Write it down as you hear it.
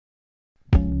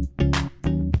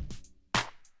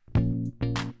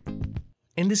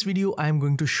In this video, I am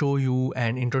going to show you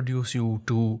and introduce you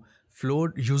to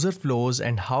user flows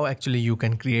and how actually you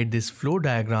can create this flow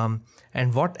diagram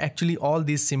and what actually all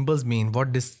these symbols mean.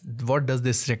 What does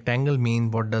this rectangle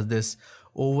mean? What does this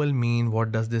oval mean?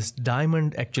 What does this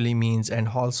diamond actually means? And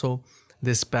also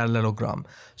this parallelogram.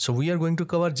 So we are going to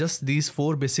cover just these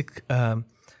four basic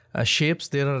shapes.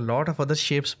 There are a lot of other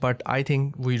shapes, but I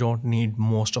think we don't need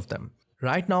most of them.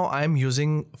 Right now I'm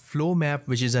using Flowmapp,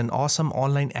 which is an awesome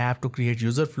online app to create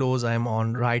user flows. I'm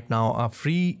on right now a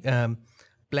free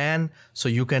plan, so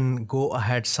you can go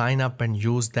ahead, sign up and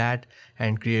use that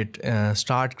and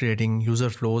start creating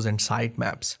user flows and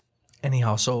sitemaps.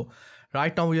 Anyhow, so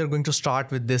right now we are going to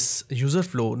start with this user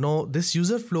flow. Now this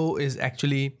user flow is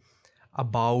actually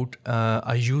about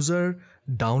a user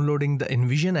downloading the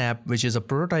InVision app, which is a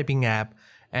prototyping app,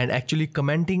 and actually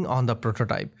commenting on the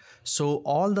prototype. So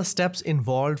all the steps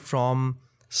involved from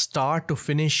start to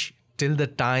finish till the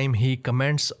time he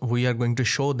comments, we are going to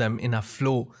show them in a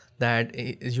flow that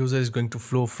a user is going to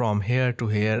flow from here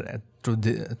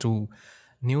to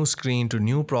new screen, to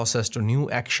new process, to new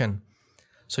action.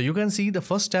 So you can see the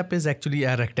first step is actually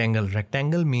a rectangle.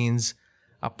 Rectangle means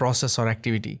a process or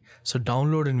activity. So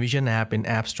download InVision app in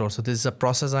App Store. So this is a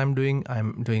process I'm doing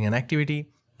an activity.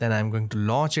 Then I'm going to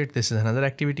launch it. This is another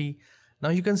activity. Now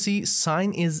you can see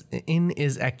sign in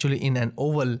is actually in an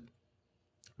oval.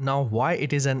 Now why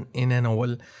it is in an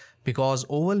oval? Because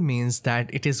oval means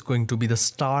that it is going to be the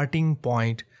starting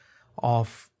point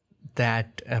of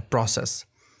that process.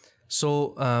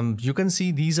 So you can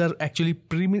see these are actually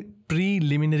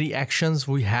preliminary actions.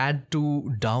 We had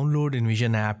to download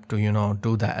InVision app to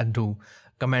do that and to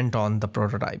comment on the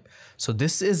prototype. So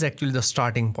this is actually the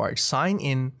starting point. Sign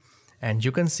in. And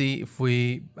you can see if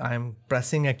I'm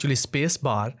pressing actually space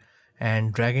bar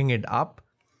and dragging it up,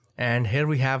 and here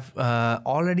we have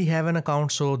already have an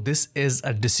account. So this is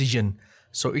a decision.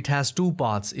 So it has two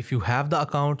paths. If you have the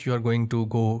account, you are going to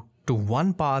go to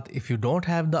one path. If you don't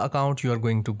have the account, you are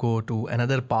going to go to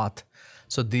another path.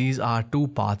 So these are two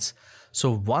paths.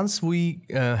 So once we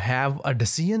have a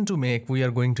decision to make, we are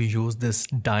going to use this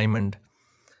diamond.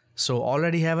 So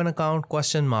already have an account,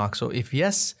 question mark. So if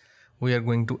yes, we are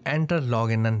going to enter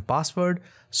login and password.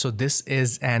 So this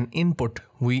is an input.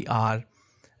 We are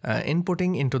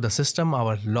inputting into the system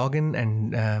our login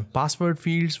and password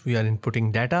fields. We are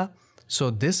inputting data. So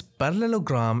this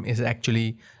parallelogram is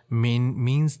actually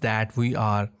means that we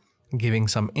are giving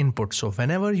some input. So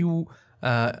whenever you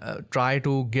try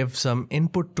to give some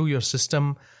input to your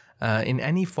system in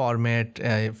any format,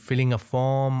 filling a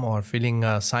form or filling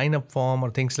a sign up form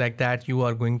or things like that, you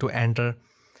are going to enter.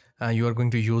 You are going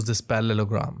to use this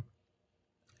parallelogram.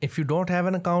 If you don't have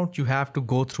an account, you have to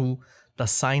go through the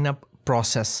sign up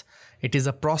process. It is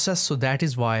a process, so that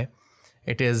is why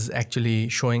it is actually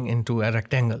showing into a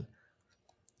rectangle.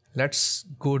 Let's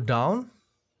go down.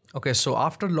 Okay, so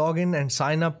after login and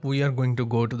sign up, we are going to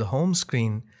go to the home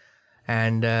screen,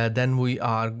 and then we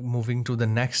are moving to the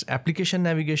next application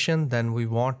navigation. Then we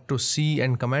want to see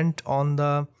and comment on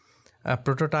the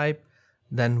prototype.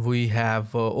 Then we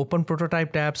have open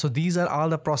prototype tab. So these are all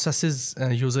the processes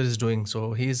user is doing.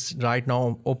 So he's right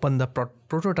now open the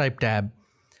prototype tab.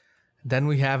 Then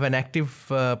we have an active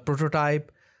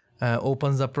prototype,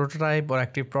 opens the prototype or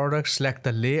active product, select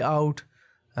the layout,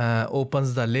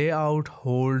 opens the layout,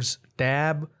 holds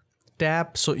tab.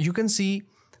 So you can see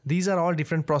these are all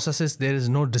different processes. There is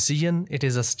no decision. It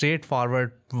is a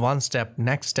straightforward one step,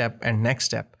 next step and next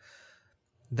step.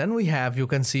 Then we have, you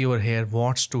can see over here,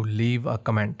 wants to leave a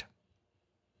comment.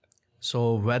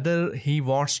 So whether he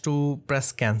wants to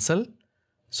press cancel.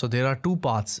 So there are two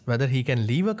paths, whether he can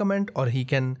leave a comment or he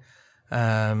can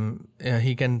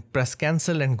press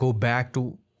cancel and go back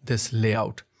to this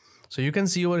layout. So you can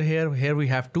see over here we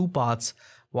have two paths.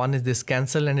 One is this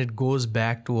cancel and it goes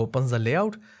back to opens the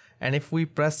layout. And if we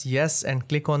press yes and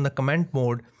click on the comment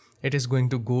mode, it is going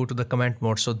to go to the comment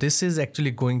mode. So this is actually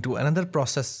going to another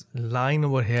process line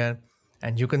over here,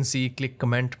 and you can see click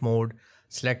comment mode,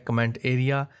 select comment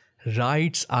area,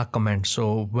 writes a comment.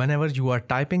 So whenever you are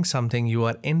typing something, you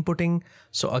are inputting.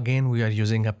 So again, we are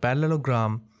using a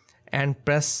parallelogram and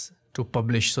press to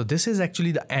publish. So this is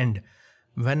actually the end.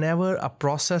 Whenever a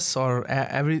process or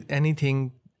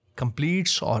anything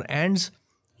completes or ends,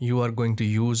 you are going to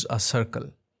use a circle.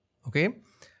 Okay.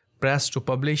 Press to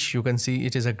publish, you can see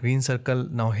it is a green circle.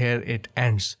 Now here it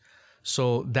ends.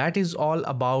 So that is all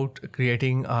about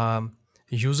creating a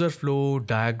user flow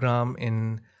diagram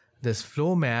in this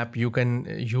Flowmapp. You can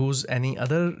use any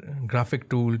other graphic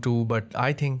tool too, but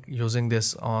I think using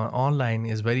this online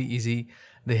is very easy.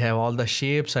 They have all the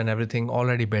shapes and everything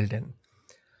already built in.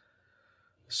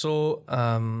 So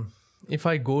if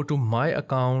I go to my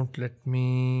account, let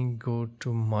me go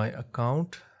to my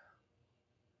account.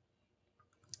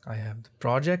 I have the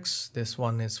projects. This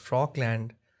one is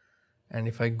Frogland. And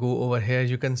if I go over here,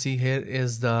 you can see here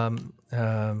is the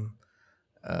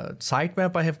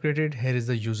sitemap I have created. Here is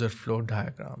the user flow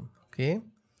diagram. Okay.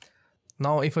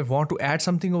 Now, if I want to add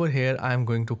something over here, I am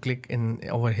going to click in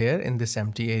over here in this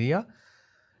empty area.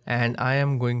 And I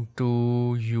am going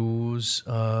to use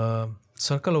a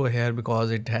circle over here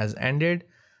because it has ended.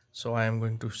 So I am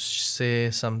going to say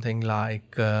something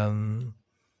like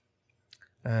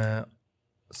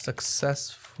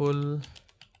successful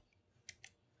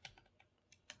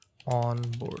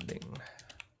onboarding.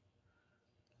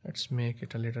 Let's make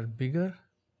it a little bigger.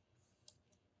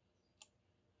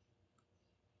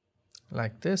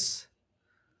 Like this.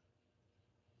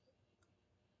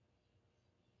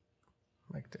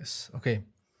 Like this. Okay.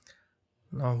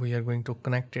 Now we are going to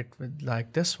connect it with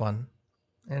like this one.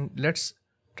 And let's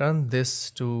turn this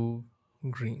to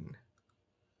green.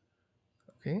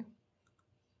 Okay.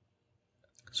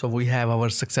 So we have our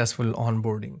successful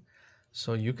onboarding.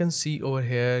 So you can see over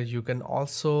here, you can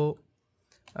also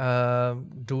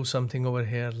do something over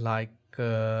here like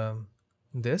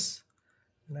this.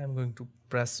 And I'm going to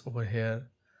press over here,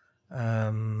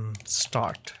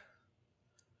 start.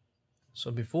 So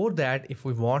before that, if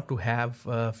we want to have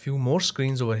a few more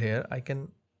screens over here, I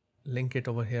can link it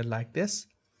over here like this.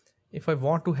 If I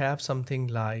want to have something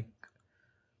like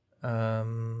a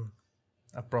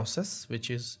process which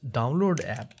is download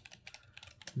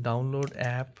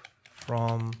app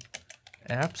from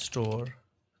App Store,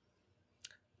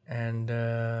 and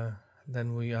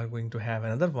then we are going to have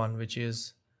another one which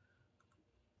is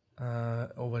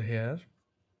over here,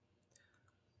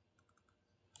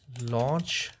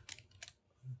 launch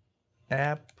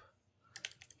app,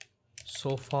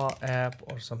 sofa app,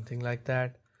 or something like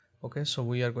that. Okay, so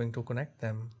we are going to connect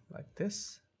them like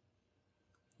this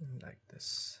and like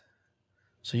this.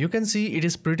 So you can see it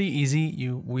is pretty easy.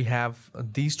 We have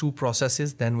these two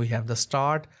processes. Then we have the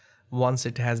start. Once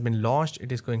it has been launched,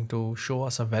 it is going to show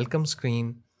us a welcome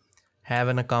screen. Have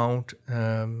an account?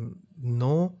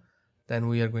 No. Then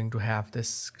we are going to have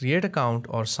this create account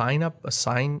or sign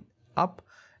up.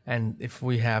 And if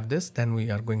we have this, then we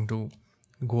are going to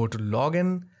go to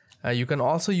login. You can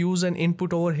also use an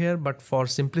input over here, but for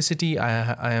simplicity,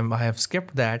 I have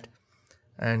skipped that.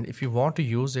 And if you want to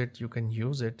use it, you can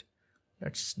use it.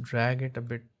 Let's drag it a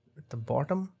bit at the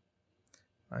bottom.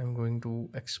 I'm going to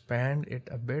expand it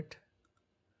a bit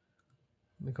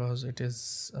because it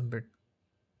is a bit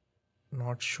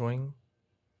not showing.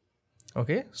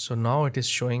 Okay, so now it is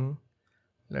showing.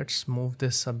 Let's move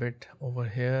this a bit over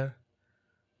here,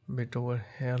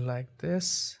 like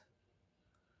this.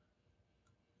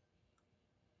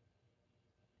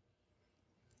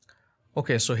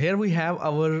 Okay, so here we have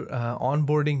our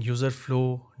onboarding user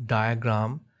flow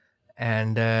diagram.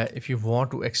 And if you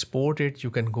want to export it,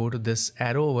 you can go to this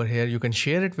arrow over here. You can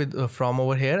share it with from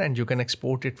over here, and you can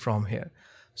export it from here.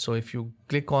 So if you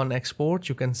click on export,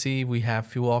 you can see we have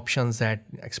few options that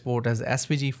export as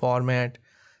SVG format,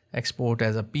 export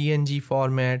as a PNG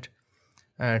format,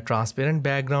 transparent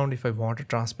background. If I want a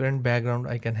transparent background,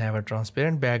 I can have a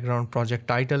transparent background, project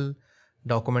title,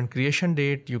 document creation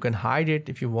date. You can hide it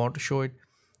if you want to show it.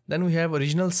 Then we have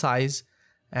original size.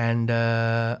 And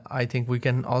I think we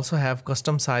can also have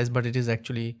custom size, but it is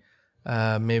actually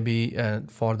maybe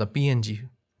for the PNG,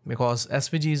 because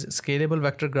SVG is scalable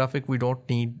vector graphic. We don't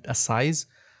need a size.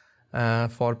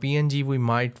 For PNG, we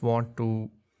might want to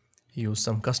use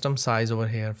some custom size over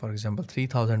here. For example,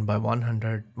 3000 by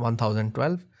 100,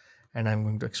 1012. And I'm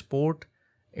going to export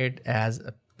it as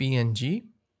a PNG.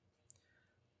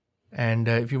 And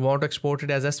if you want to export it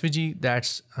as SVG,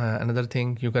 that's another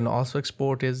thing. You can also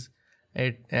export it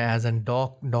as a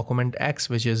document X,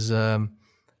 which is a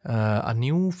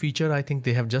new feature I think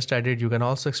they have just added. You can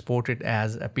also export it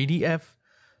as a PDF.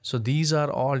 So these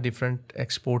are all different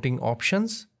exporting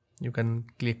options. You can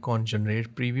click on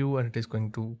generate preview and it is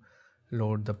going to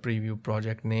load the preview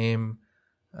project name.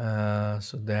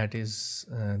 So that is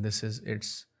this is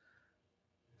its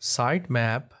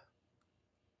sitemap.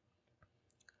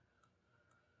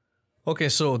 Okay,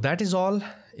 so that is all.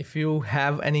 If you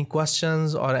have any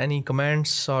questions or any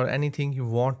comments or anything you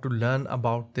want to learn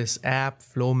about this app,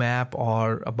 Flowmapp,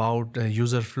 or about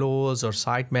user flows or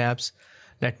sitemaps,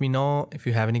 let me know. If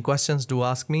you have any questions, do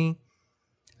ask me.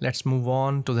 Let's move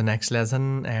on to the next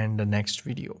lesson and the next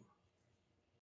video.